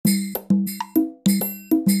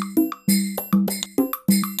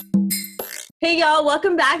Hey y'all,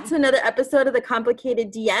 welcome back to another episode of The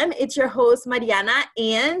Complicated DM. It's your host, Mariana,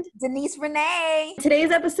 and Denise Renee.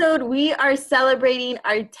 Today's episode, we are celebrating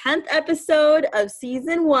our 10th episode of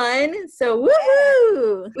season 1. So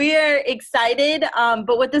woohoo! We are excited,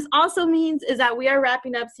 but what this also means is that we are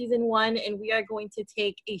wrapping up season 1 and we are going to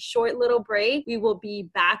take a short little break. We will be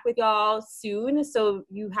back with y'all soon, so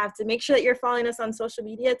you have to make sure that you're following us on social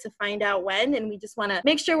media to find out when, and we just want to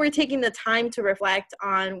make sure we're taking the time to reflect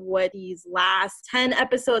on what these last 10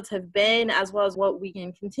 episodes have been, as well as what we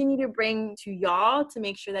can continue to bring to y'all to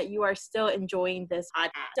make sure that you are still enjoying this podcast.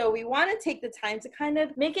 So we want to take the time to kind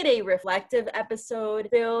of make it a reflective episode,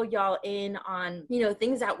 fill y'all in on,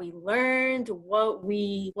 things that we learned, what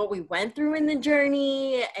we went through in the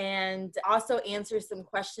journey, and also answer some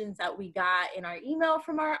questions that we got in our email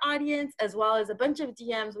from our audience, as well as a bunch of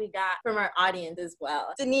DMs we got from our audience as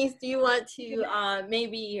well. Denise, do you want to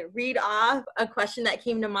maybe read off a question that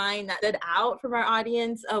came to mind that stood out from our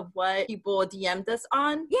audience of what people DM'd us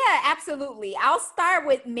on? Yeah, absolutely. I'll start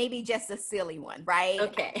with maybe just a silly one, right?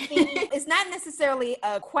 Okay. It's not necessarily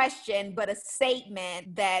a question, but a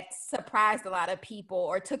statement that surprised a lot of people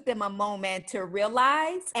or took them a moment to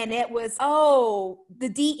realize. And it was, the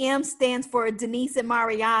DM stands for Denise and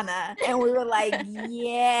Mariana. And we were like,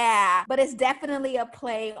 yeah, but it's definitely a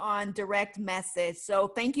play on direct message. So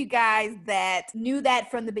thank you guys that knew that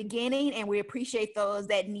from the beginning. And we appreciate those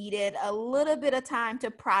that needed a little bit of time to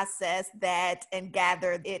process that and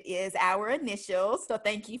gather it is our initials. So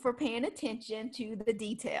thank you for paying attention to the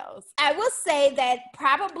details. I will say that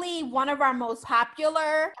probably one of our most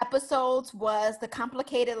popular episodes was The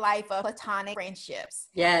Complicated Life of Platonic Friendships.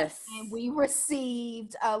 Yes. And we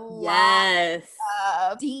received a lot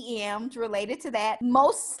of DMs related to that,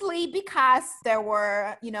 mostly because there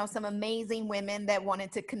were, some amazing women that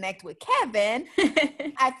wanted to connect with Kevin.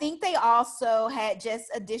 I think they also had just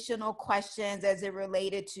additional questions as it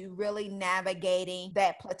related to really navigating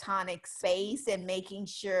that platonic space and making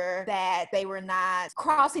sure that they were not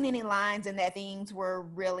crossing any lines and that things were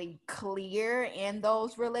really clear in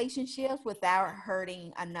those relationships without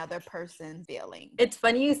hurting another person's feelings. It's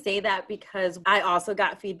funny you say that because I also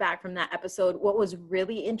got feedback from that episode. What was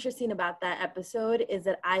really interesting about that episode is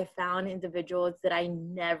that I found individuals that I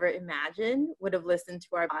never imagined would have listened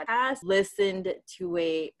to our podcast, listened to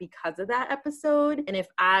it because of that episode. And if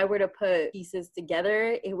I were to put pieces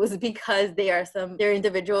together, it was because they're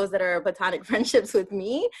individuals that are platonic friendships with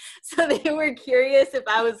me. So they were curious if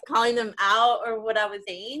I was calling them out or what I was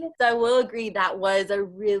saying. So I will agree that was a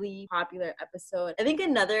really popular episode. I think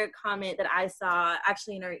another comment that I saw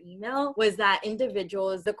actually in our email was that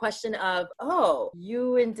individuals, the question of,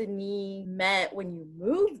 you and Denise met when you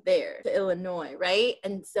moved there to Illinois, right?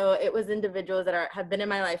 And so it was individuals that have been in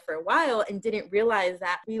my life for a while and didn't realize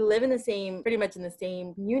that we live pretty much in the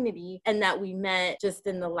same community, and that we met just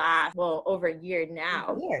in the last, over a year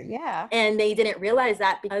now. Yeah. And they didn't realize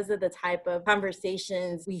that because of the type of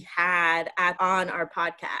conversations we had on our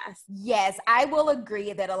podcast. Yes, I will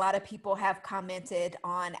agree that a lot of people have commented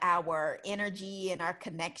on our energy and our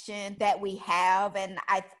connection that we have. And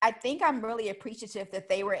I think I'm really appreciative that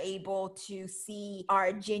they were able to see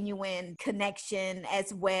our genuine connection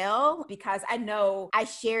as well, because I know I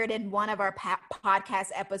shared in one of our podcast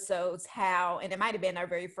episodes how, and it might have been our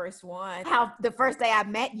very first one, how the first day I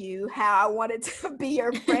met you, how I wanted to be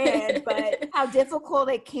your friend, but how difficult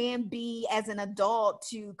it can be as an adult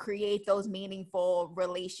to create those meaningful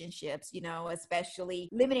relationships, especially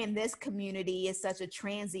living in this community is such a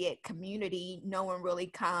transient community. No one really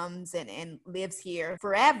comes and lives here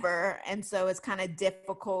forever. And so it's kind of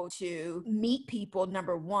difficult to meet people,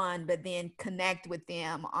 number one, but then connect with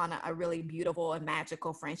them on a really beautiful and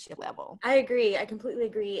magical friendship level. I agree. I completely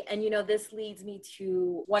agree. And, this leads me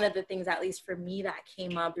to one of the things, at least for me, that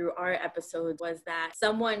came up through our episodes was that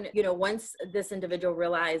someone, once this individual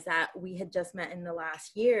realized that we had just met in the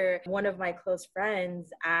last year, one of my close friends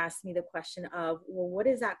asked me the question of, what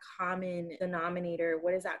is that common denominator?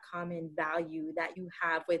 What is that common value that you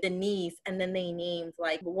have with Denise? And then they named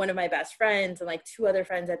like one of my best friends and like two other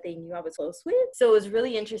friends that they knew I was close with. So it was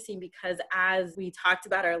really interesting because as we talked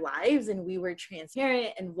about our lives and we were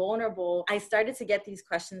transparent and vulnerable, I started to get these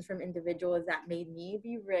questions from individuals that made me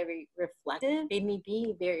be very reflective.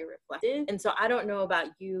 And so I don't know about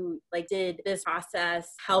you, like, did this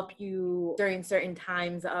process help you during certain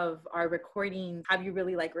times of our recording? Have you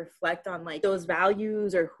really like reflect on like those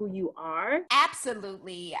values or who you are?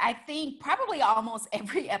 Absolutely. I think probably almost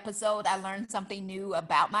every episode I learned something new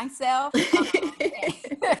about myself.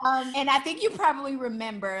 And I think you probably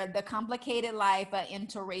remember The Complicated Life of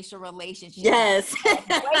Interracial Relationships. Yes.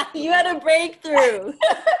 You had a breakthrough.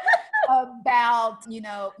 about,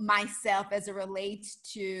 myself as it relates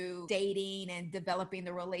to dating and developing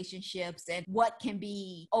the relationships and what can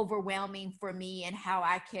be overwhelming for me and how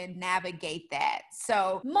I can navigate that.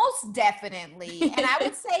 So most definitely, and I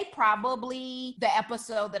would say probably the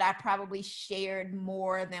episode that I probably shared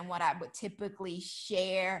more than what I would typically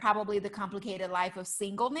share, probably The Complicated Life of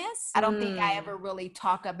Singleness. I don't think I ever really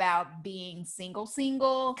talk about being single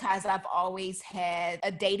because I've always had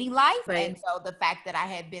a dating life. Right. And so the fact that I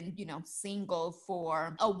had been, single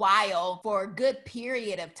for a while, for a good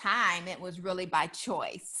period of time, it was really by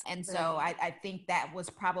choice. And so I think that was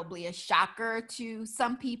probably a shocker to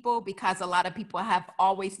some people because a lot of people have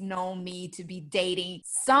always known me to be dating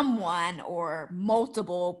someone or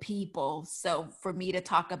multiple people. So for me to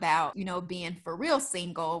talk about, being for real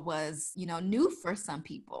single was, new for some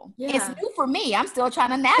people. Yeah. It's new for me. I'm still trying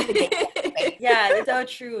to navigate that. Yeah, it's so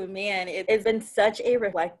true, man. It's been such a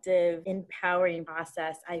reflective, empowering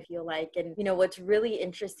process, I feel like. And, what's really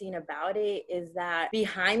interesting about it is that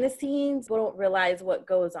behind the scenes, people don't realize what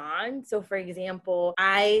goes on. So, for example,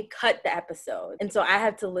 I cut the episode. And so I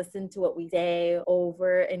have to listen to what we say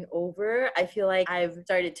over and over. I feel like I've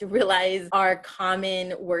started to realize our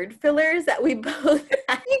common word fillers that we both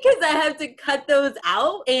have because I have to cut those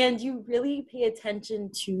out. And you really pay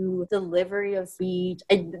attention to delivery of speech.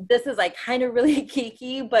 This is like kind of really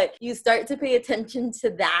geeky, but you start to pay attention to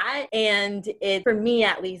that. And for me,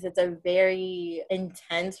 at least, it's a very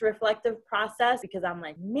intense reflective process because I'm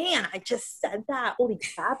like, man, I just said that. Holy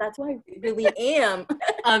crap, that's who I really am.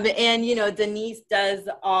 And, Denise does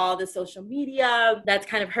all the social media. That's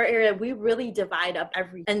kind of her area. We really divide up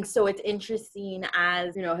everything. And so it's interesting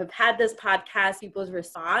as, have had this podcast, people's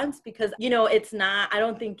response, because, it's not, I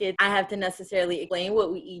don't think I have to necessarily explain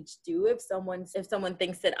what we each do if someone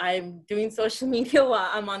thinks that I'm doing social media while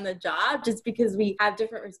I'm on the job, just because we have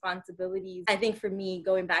different responsibilities. I think for me,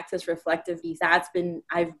 going back to this reflective piece, I've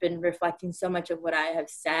been reflecting so much of what I have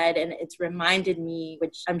said, and it's reminded me,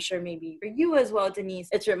 which I'm sure maybe for you as well, Denise,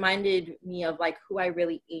 it's reminded me of like who I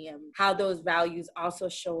really am, how those values also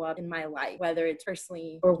show up in my life, whether it's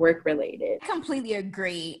personally or work related. I completely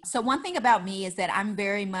agree. So one thing about me is that I'm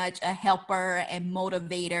very much a helper and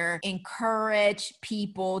motivator, encourage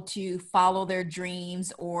people to follow their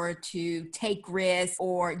dreams or to take risks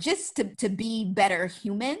or just to be better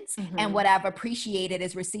humans. Mm-hmm. And what I've appreciated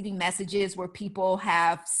is receiving messages where people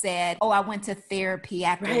have said, oh, I went to therapy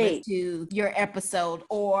after listening to your episode,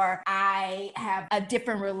 or I have a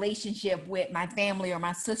different relationship with my family or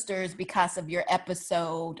my sisters because of your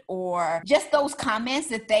episode, or just those comments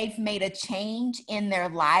that they've made a change in their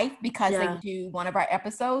life because they do one of our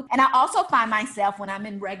episodes. And I also find myself when I'm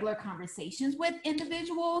in regular conversations with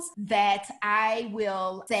individuals that I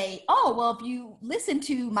will say, oh, well, if you listen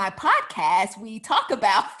to my podcast, we talk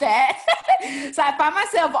about that. So I find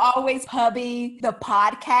myself always pubbing the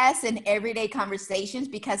podcast in everyday conversations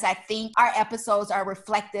because I think our episodes are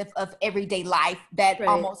reflective of everyday life that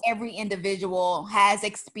almost every individual has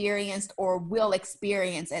experienced or will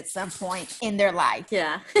experience at some point in their life.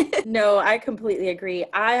 Yeah. No, I completely agree.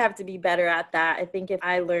 I have to be better at that. I think if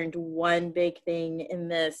I learned one big thing in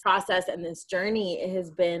this process and this journey, it has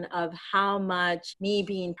been of how much me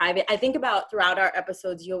being private. I think about throughout our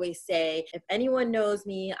episodes, you always say, if anyone knows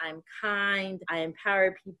me, I'm kind, I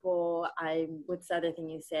empower people, what's the other thing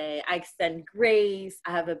you say? I extend grace,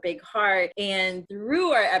 I have a big heart. And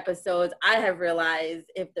through our episodes, I have realized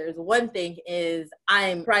if there's one thing is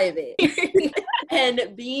I'm private.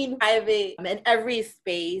 And being private in every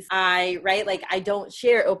space, I don't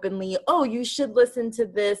share openly, oh, you should listen to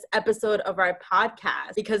this episode of our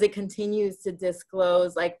podcast because it continues to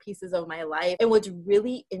disclose like pieces of my life. And what's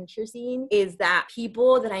really interesting is that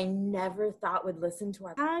people that I never thought would listen to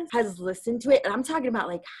our podcast has listened to it. And I'm talking about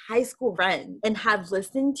like high school friends and have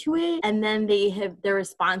listened to it. And then their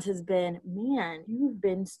response has been, man, you've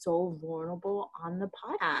been so vulnerable on the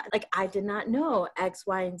podcast. Like I did not know X,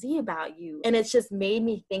 Y, and Z about you. And it's just made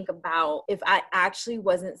me think about if I actually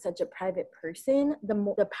wasn't such a private person,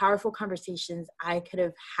 the powerful conversations I could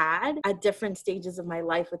have had at different stages of my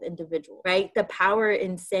life with individuals, right? The power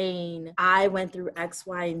in saying I went through X,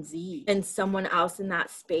 Y, and Z and someone else in that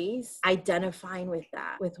space identifying with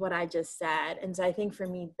that, with what I just said. And so I think for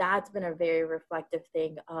me, that's been a very reflective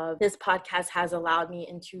thing of this podcast has allowed me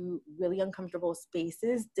into really uncomfortable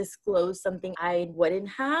spaces, disclose something I wouldn't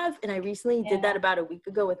have. And I recently did that about about a week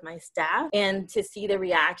ago with my staff, and to see the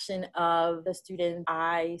reaction of the students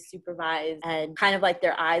I supervise and kind of like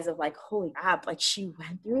their eyes of like, holy crap, like she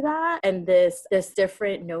went through that. And this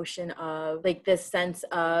different notion of like this sense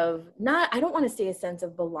of I don't want to say a sense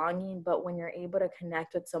of belonging, but when you're able to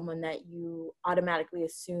connect with someone that you automatically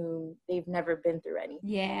assume they've never been through anything.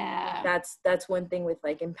 Yeah. That's one thing with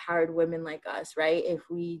like empowered women like us, right? If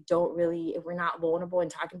we're not vulnerable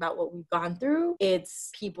and talking about what we've gone through,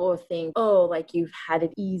 it's people think, oh, like you've had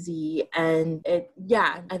it easy. And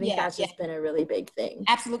I think that's just been a really big thing.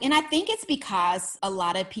 Absolutely. And I think it's because a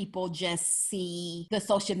lot of people just see the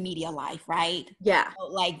social media life, right? Yeah.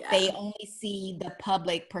 So, they only see the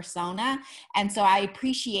public persona. And so I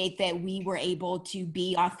appreciate that we were able to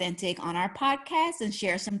be authentic on our podcast and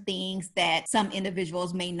share some things that some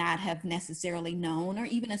individuals may not have necessarily known or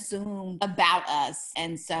even assumed about us.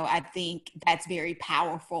 And so I think that's very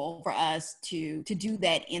powerful for us to do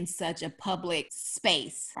that in such a public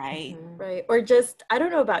space, right? Mm-hmm. Right. Or just, I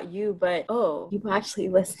don't know about you, but people actually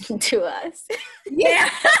listen to us. Yeah.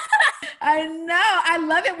 I know. I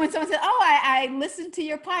love it when someone says, oh, I listened to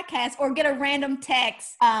your podcast, or get a random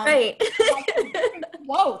text. Right.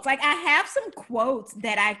 Quotes. Like I have some quotes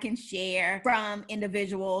that I can share from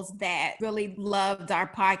individuals that really loved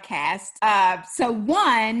our podcast. So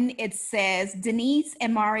one, it says, Denise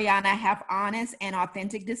and Mariana have honest and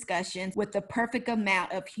authentic discussions with the perfect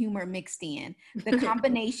amount of humor mixed in. The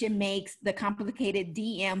combination makes the complicated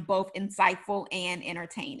DM both insightful and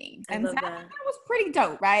entertaining. And so I think that was pretty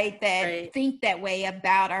dope, right? Think that way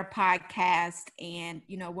about our podcast and,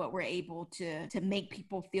 what we're able to make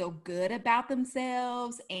people feel good about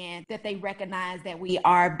themselves and that they recognize that we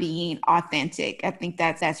are being authentic. I think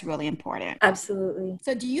that's really important. Absolutely.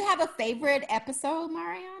 So do you have a favorite episode,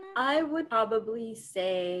 Mariana? I would probably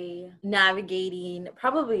say navigating,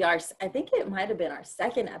 I think it might have been our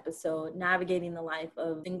second episode, navigating the life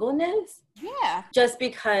of singleness. Yeah. Just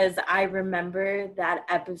because I remember that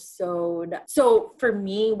episode. So for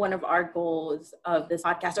me, one of our goals of this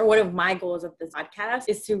podcast, or one of my goals of this podcast,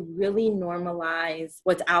 is to really normalize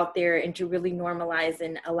what's out there and to really normalize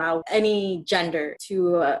and allow any gender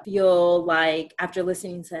to feel like, after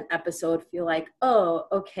listening to an episode, feel like, oh,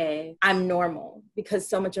 okay, I'm normal. Because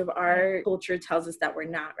so much of our culture tells us that we're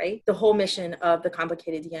not, right? The whole mission of the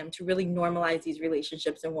Complicated DM to really normalize these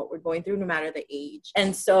relationships and what we're going through, no matter the age.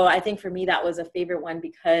 And so I think for me, that was a favorite one,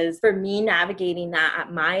 because for me, navigating that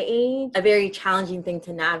at my age, a very challenging thing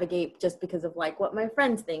to navigate, just because of like what my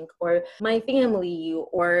friends think or my family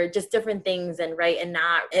or just different things. And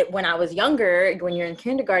when I was younger, when you're in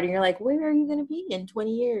kindergarten, you're like, where are you going to be in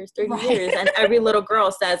 20 years, 30 years? And every little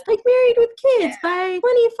girl says, like, married with kids by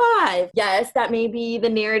 25. Yes, that may be the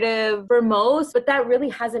narrative for most, but that really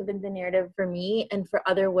hasn't been the narrative for me. And for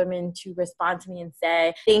other women to respond to me and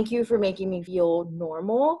say, thank you for making me feel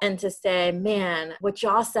normal, and to say, man, what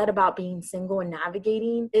y'all said about being single and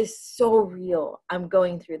navigating is so real. I'm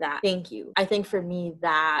going through that. Thank you. I think for me,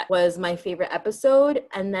 that was my favorite episode.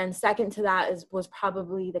 And then second to that was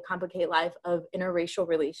probably the complicated life of interracial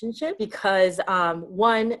relationship, because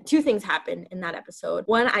two things happened in that episode.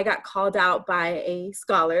 One, I got called out by a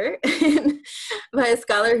scholar,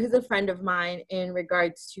 who's a friend of mine, in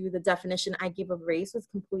regards to the definition I gave of race was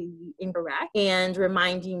completely incorrect, and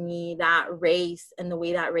reminding me that race and the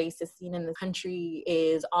way that race is seen in the country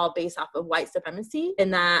is all based off of white supremacy,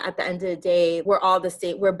 and that at the end of the day, we're all the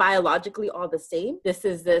same. We're biologically all the same. This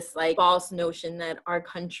is this like false notion that our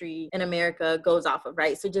country in America goes off of,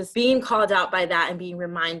 right? So just being called out by that and being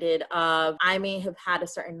reminded of, I may have had a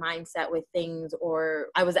certain mindset with things, or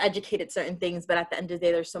I was educated certain things, but at the end of the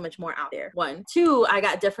day, there's so much more out there. One. Two, I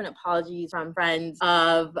got different apologies from friends.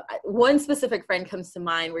 One specific friend comes to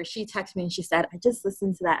mind where she texted me and she said, I just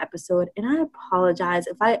listened to that episode and I apologize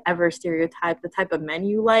if I ever stereotype the type of men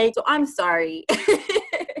you like. So I'm sorry.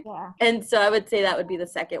 Yeah. And so I would say that would be the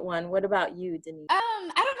second one. What about you, Denise?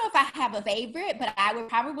 I don't know if I have a favorite, but I would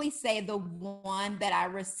probably say the one that I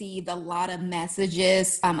received a lot of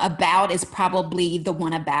messages about is probably the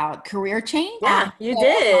one about career change. Yeah, you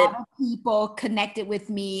did. A lot of people connected with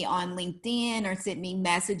me on LinkedIn or sent me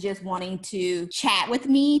messages wanting to chat with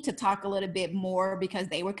me to talk a little bit more because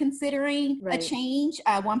they were considering a change.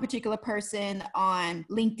 One particular person on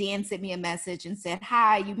LinkedIn sent me a message and said,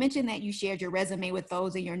 hi, you mentioned that you shared your resume with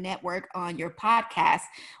those in your network on your podcast.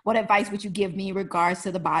 What advice would you give me in regards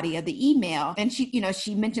to the body of the email? And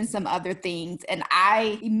she mentioned some other things, and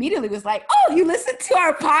I immediately was like, oh, you listen to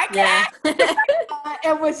our podcast? Yeah.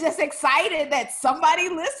 And was just excited that somebody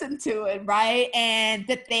listened to it, right? And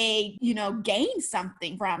that they, gained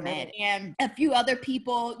something from it. And a few other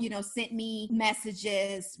people, sent me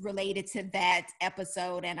messages related to that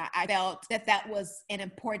episode. And I felt that was an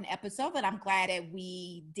important episode that I'm glad that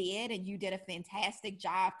we did. And you did a fantastic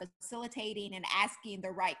job facilitating and asking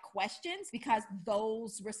the right questions, because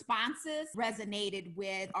those responses resonated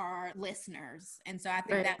with our listeners. And so I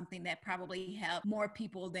think that's something that probably helped more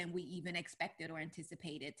people than we even expected or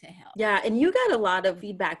anticipated to help. Yeah. And you got a lot of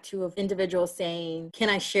feedback too of individuals saying, can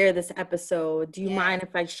I share this episode? Do you mind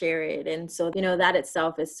if I share it? And so, that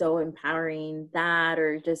itself is so empowering, that,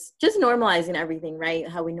 or just normalizing everything, right?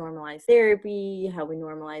 How we normalize therapy, how we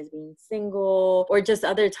normalize being single, or just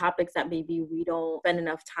other topics that maybe we don't spend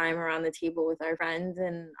enough time around the table with our friends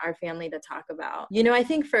and our family to talk about. I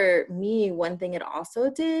think for me, one thing it also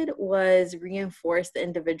did was reinforce the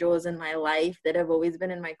individuals in my life that have always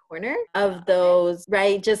been in my corner of those,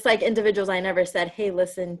 right? Just like individuals I never said, hey,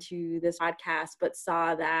 listen to this podcast, but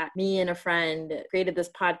saw that me and a friend created this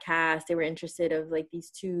podcast. They were interested of like these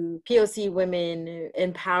two POC women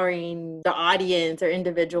empowering the audience or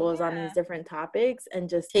individuals on these different topics, and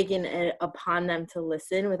just taking it upon them to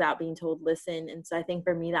listen without being told listen. And so I think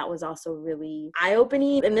for me, that was also really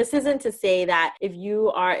eye-opening. And this isn't to say that if you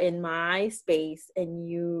are in my space and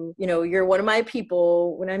you're one of my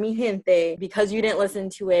people, when I mean gente, because you didn't listen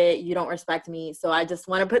to it, you don't respect me. So I just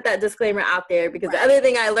want to put that disclaimer out there, because the other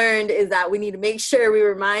thing I learned is that we need to make sure we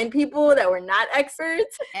remind people that we're not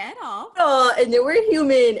experts at all. And that we're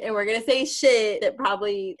human, and we're going to say shit that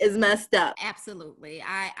probably is messed up. Absolutely.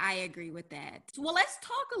 I agree with that. Well, let's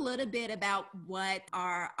talk a little bit about what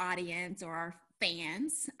our audience or our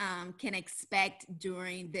fans can expect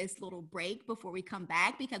during this little break before we come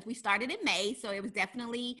back, because we started in May. So it was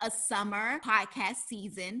definitely a summer podcast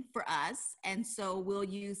season for us. And so we'll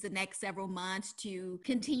use the next several months to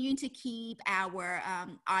continue to keep our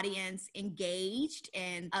audience engaged,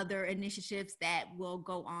 and other initiatives that will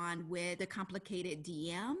go on with the complicated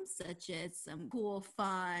DMs, such as some cool,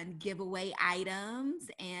 fun giveaway items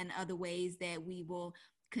and other ways that we will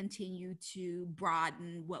continue to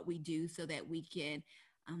broaden what we do so that we can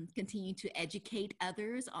continue to educate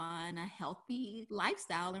others on a healthy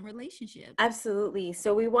lifestyle and relationship. Absolutely.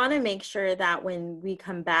 So we want to make sure that when we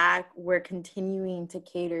come back, we're continuing to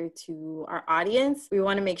cater to our audience. We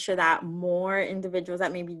want to make sure that more individuals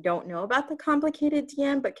that maybe don't know about the complicated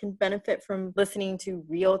DM, but can benefit from listening to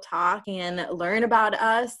real talk and learn about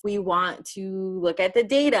us. We want to look at the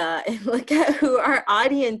data and look at who our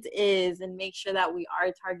audience is, and make sure that we are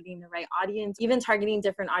targeting the right audience, even targeting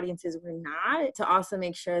different audiences we're not, to also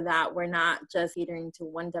make sure that we're not just catering to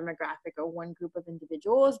one demographic or one group of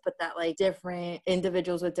individuals, but that like different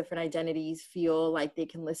individuals with different identities feel like they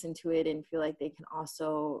can listen to it and feel like they can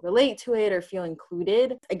also relate to it or feel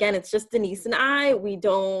included. Again, it's just Denise and I. We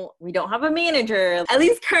don't have a manager, at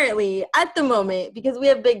least currently at the moment, because we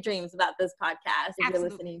have big dreams about this podcast if you're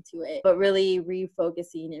listening to it, but really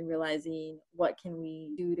refocusing and realizing what can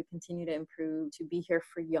we do to continue to improve, to be here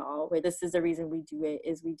for y'all. Where this is the reason we do it,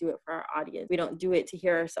 is we do it for our audience. We don't do it to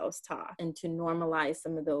hear ourselves talk, and to normalize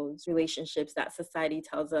some of those relationships that society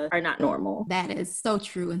tells us are not normal. That is so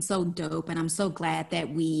true and so dope. And I'm so glad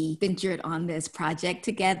that we ventured on this project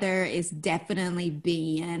together. It's definitely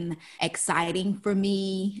been exciting for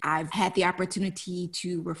me. I've had the opportunity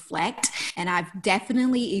to reflect, and I've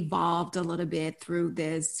definitely evolved a little bit through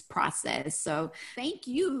this process. So thank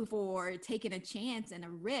you for taking a chance and a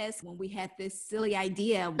risk when we had this silly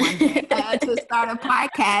idea one day to start a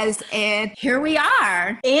podcast. And here we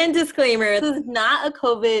are. And disclaimer, this is not a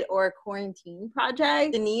COVID or a quarantine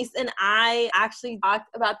project. Denise and I actually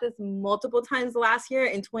talked about this multiple times last year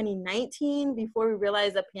in 2019 before we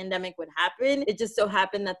realized the pandemic would happen. It just so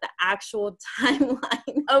happened that the actual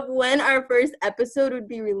timeline of when our first episode would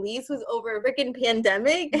be released was over a freaking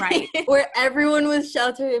pandemic, right? Where everyone was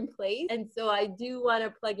sheltered in place. And so I do want to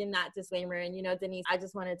plug in that disclaimer. And Denise, I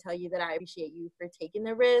just want to tell you that I appreciate you for taking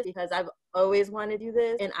the risk, because I've always wanted to do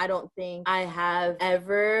this, and I don't think I have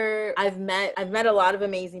ever. I've met a lot of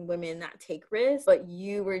amazing women that take risks, but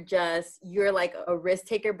you're like a risk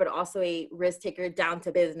taker, but also a risk taker down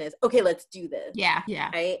to business. Okay, let's do this. Yeah.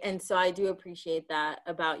 Right. And so I do appreciate that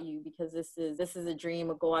about you, because this is a dream,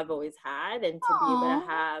 a goal I've always had, and to be able to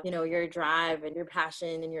have your drive and your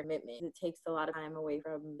passion and your commitment. It takes a lot of time away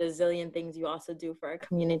from the zillion things you also do for our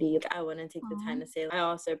community. I want to take the time to say I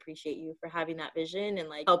also appreciate you for having that vision and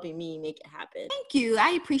like helping me make it happen. Thank you.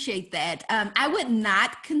 I appreciate that. I would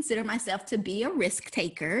not consider myself to be a risk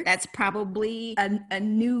taker. That's probably a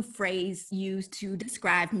new phrase used to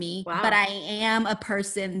describe me. Wow. But I am a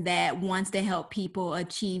person that wants to help people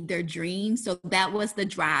achieve their dreams. So that was the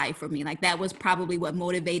drive for me. Like that was probably what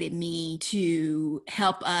motivated me to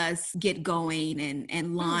help us get going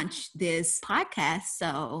and launch this podcast.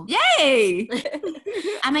 So yay!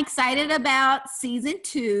 I'm excited about season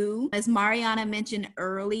 2. As Mariana mentioned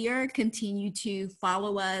earlier, continue to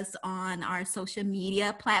follow us on our social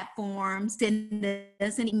media platforms. Send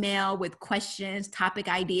us an email with questions, topic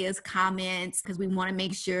ideas, comments, because we want to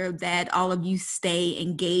make sure that all of you stay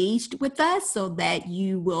engaged with us so that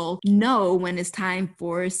you will know when it's time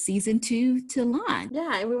for season 2 to launch.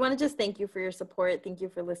 Yeah, and we want to just thank you for your support. Thank you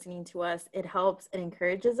for listening to us. It helps and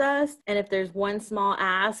encourages us. And if there's one small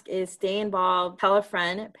ask is stay involved, tell a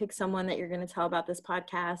friend, pick someone that you're going to tell about this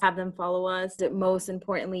podcast, have them follow us. But most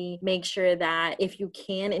importantly, make sure that if you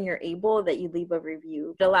can and you're able, that you leave a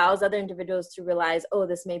review. It allows other individuals to realize, oh,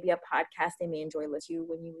 this may be a podcast they may enjoy listening to.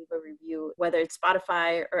 When you leave a review, whether it's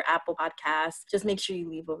Spotify or Apple Podcasts, just make sure you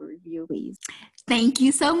leave a review, please. Thank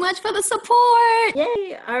you so much for the support.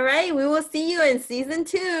 Yay. All right. We will see you in season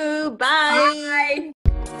 2. Bye. Bye.